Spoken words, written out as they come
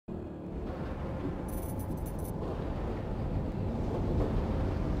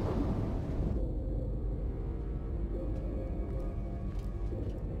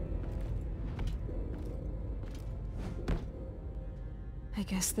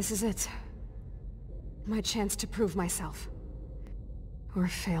Guess this is it. My chance to prove myself. Or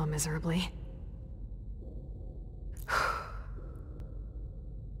fail miserably.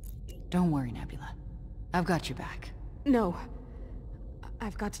 Don't worry, Nebula. I've got your back. No.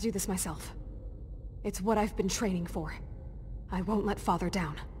 I've got to do this myself. It's what I've been training for. I won't let Father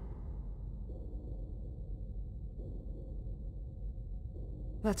down.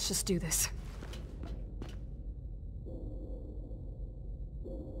 Let's just do this.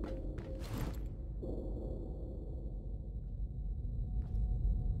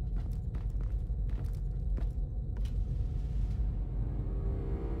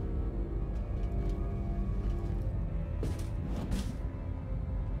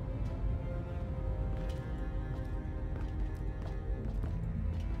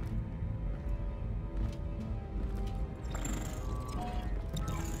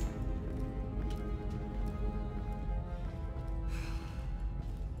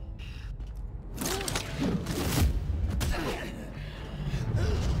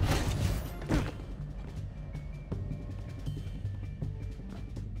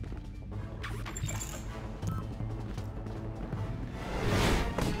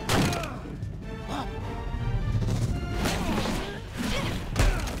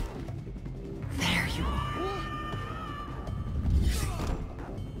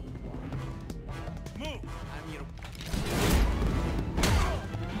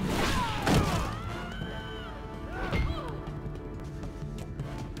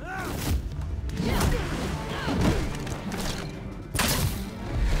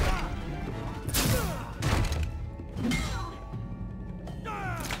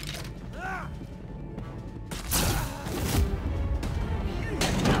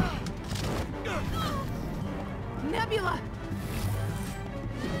 Nebula!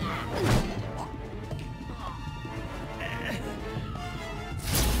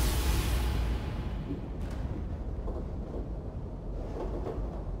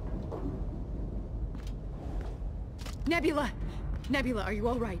 Nebula! Nebula, are you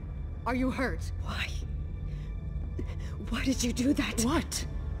all right? Are you hurt? Why? Why did you do that? What?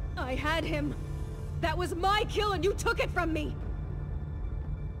 I had him! That was my kill and you took it from me!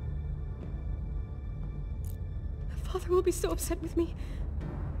 Father will be so upset with me.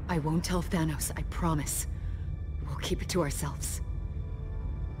 I won't tell Thanos, I promise. We'll keep it to ourselves.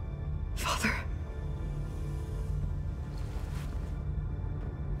 Father.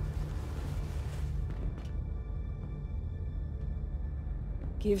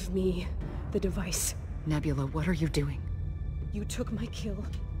 Give me the device. Nebula, what are you doing? You took my kill.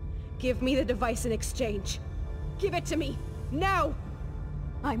 Give me the device in exchange. Give it to me! Now!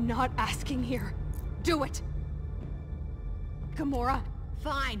 I'm not asking here. Do it! Gamora.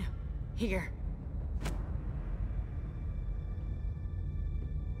 Fine. Here.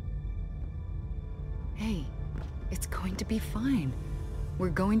 Hey, it's going to be fine. We're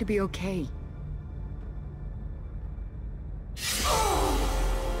going to be okay.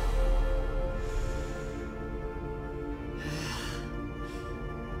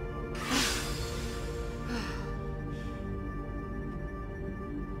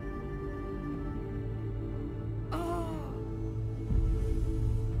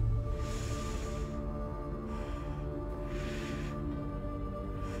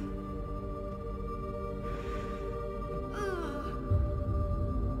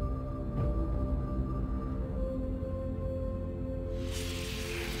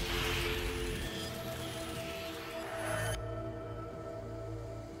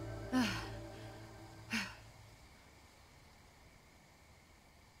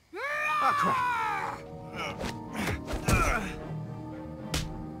 Oh, crap.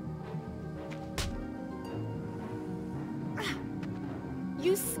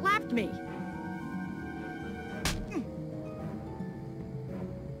 You slapped me!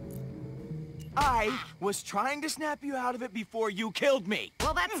 I was trying to snap you out of it before you killed me.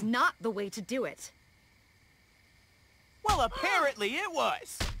 Well, that's not the way to do it. Well, apparently it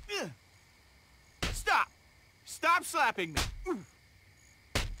was. Stop. Stop slapping me.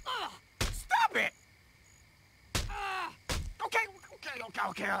 Stop it. Okay.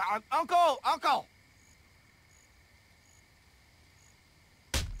 Uncle.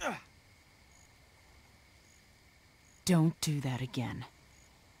 Don't do that again.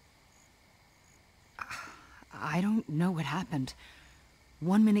 I don't know what happened.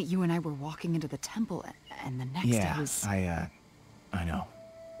 One minute you and I were walking into the temple, and the next Yeah, I was... I know.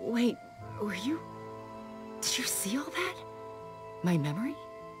 Wait, were you... Did you see all that? My memory?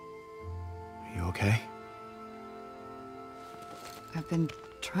 Are you okay? I've been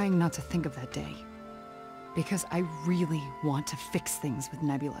trying not to think of that day. Because I really want to fix things with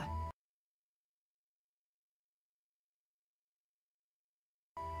Nebula.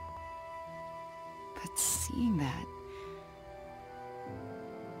 But seeing that...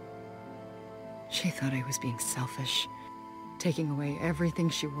 She thought I was being selfish, taking away everything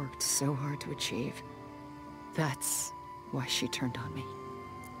she worked so hard to achieve. That's why she turned on me.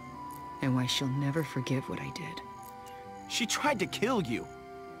 And why she'll never forgive what I did. She tried to kill you.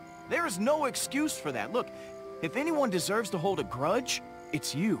 There is no excuse for that. Look, if anyone deserves to hold a grudge,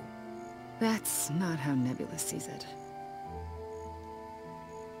 it's you. That's not how Nebula sees it.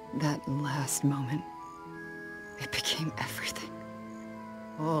 That last moment, it became everything.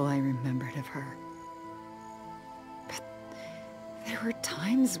 All I remembered of her. But there were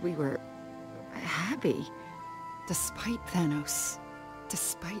times we were happy. Despite Thanos,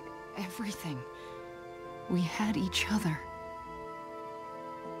 despite everything, we had each other.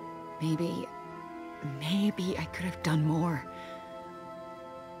 Maybe I could have done more.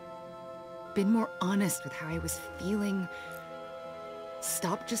 Been more honest with how I was feeling.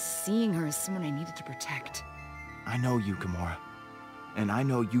 Stop just seeing her as someone I needed to protect. I know you, Gamora. And I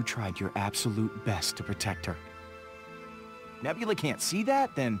know you tried your absolute best to protect her. Nebula can't see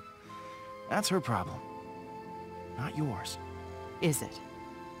that, then that's her problem. Not yours. Is it?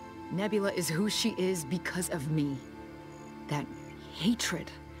 Nebula is who she is because of me. That hatred,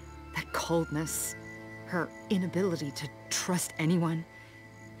 that coldness, her inability to trust anyone.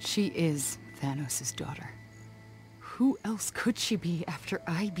 She is Thanos' daughter. Who else could she be after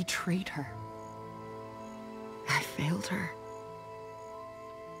I betrayed her? I failed her.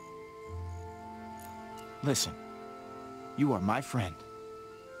 Listen, you are my friend.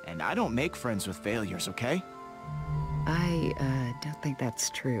 And I don't make friends with failures, okay? I don't think that's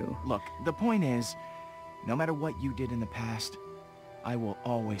true. Look, the point is, no matter what you did in the past, I will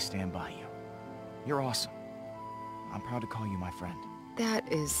always stand by you. You're awesome. I'm proud to call you my friend.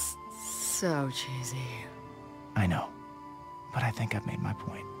 That is so cheesy. I know, but I think I've made my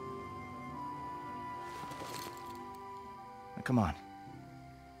point. Now, come on.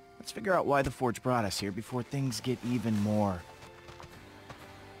 Let's figure out why the Forge brought us here before things get even more...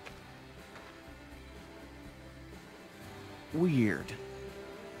 weird.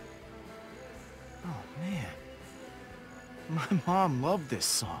 Oh, man. My mom loved this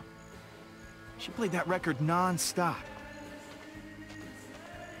song. She played that record non-stop.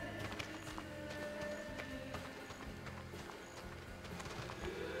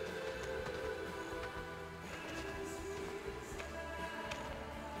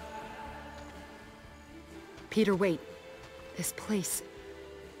 Peter, wait. This place...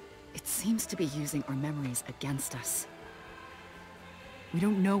 it seems to be using our memories against us. We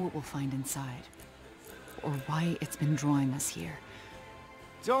don't know what we'll find inside, or why it's been drawing us here.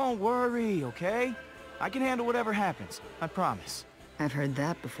 Don't worry, okay? I can handle whatever happens, I promise. I've heard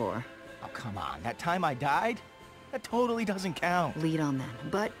that before. Oh, come on. That time I died? That totally doesn't count. Lead on then,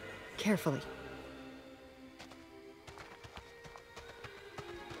 but carefully.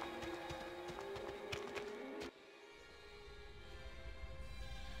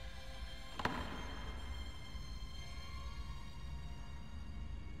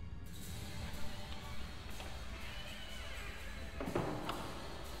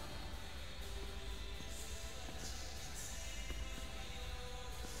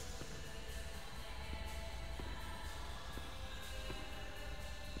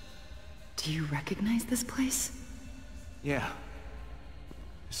 Do you recognize this place? Yeah.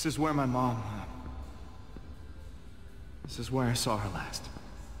 This is where my mom... this is where I saw her last.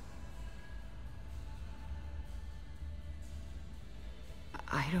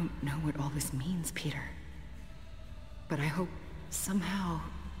 I don't know what all this means, Peter. But I hope somehow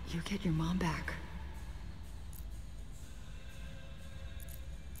you get your mom back.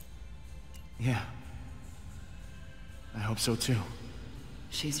 Yeah. I hope so too.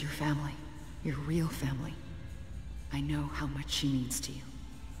 She's your family. Your real family. I know how much she means to you.